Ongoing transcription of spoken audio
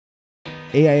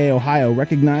AIA Ohio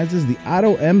recognizes the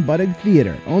Otto M. Budig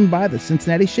Theater, owned by the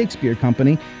Cincinnati Shakespeare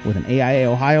Company, with an AIA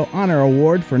Ohio Honor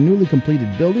Award for newly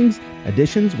completed buildings,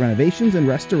 additions, renovations, and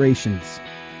restorations.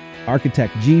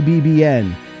 Architect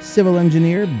GBBN, Civil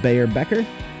Engineer Bayer Becker,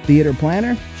 Theater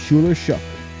Planner Schuler Schuck.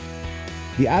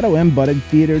 The Otto M. Budig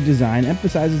Theater design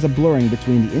emphasizes a blurring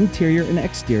between the interior and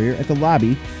exterior at the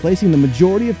lobby, placing the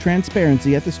majority of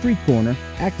transparency at the street corner,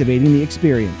 activating the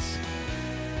experience.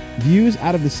 Views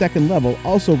out of the second level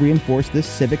also reinforce this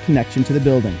civic connection to the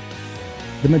building.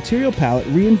 The material palette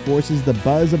reinforces the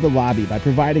buzz of the lobby by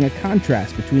providing a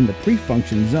contrast between the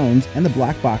pre-function zones and the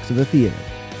black box of the theater.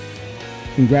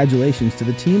 Congratulations to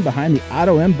the team behind the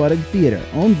Otto M. Budig Theater,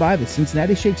 owned by the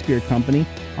Cincinnati Shakespeare Company,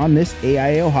 on this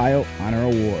AIA Ohio Honor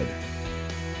Award.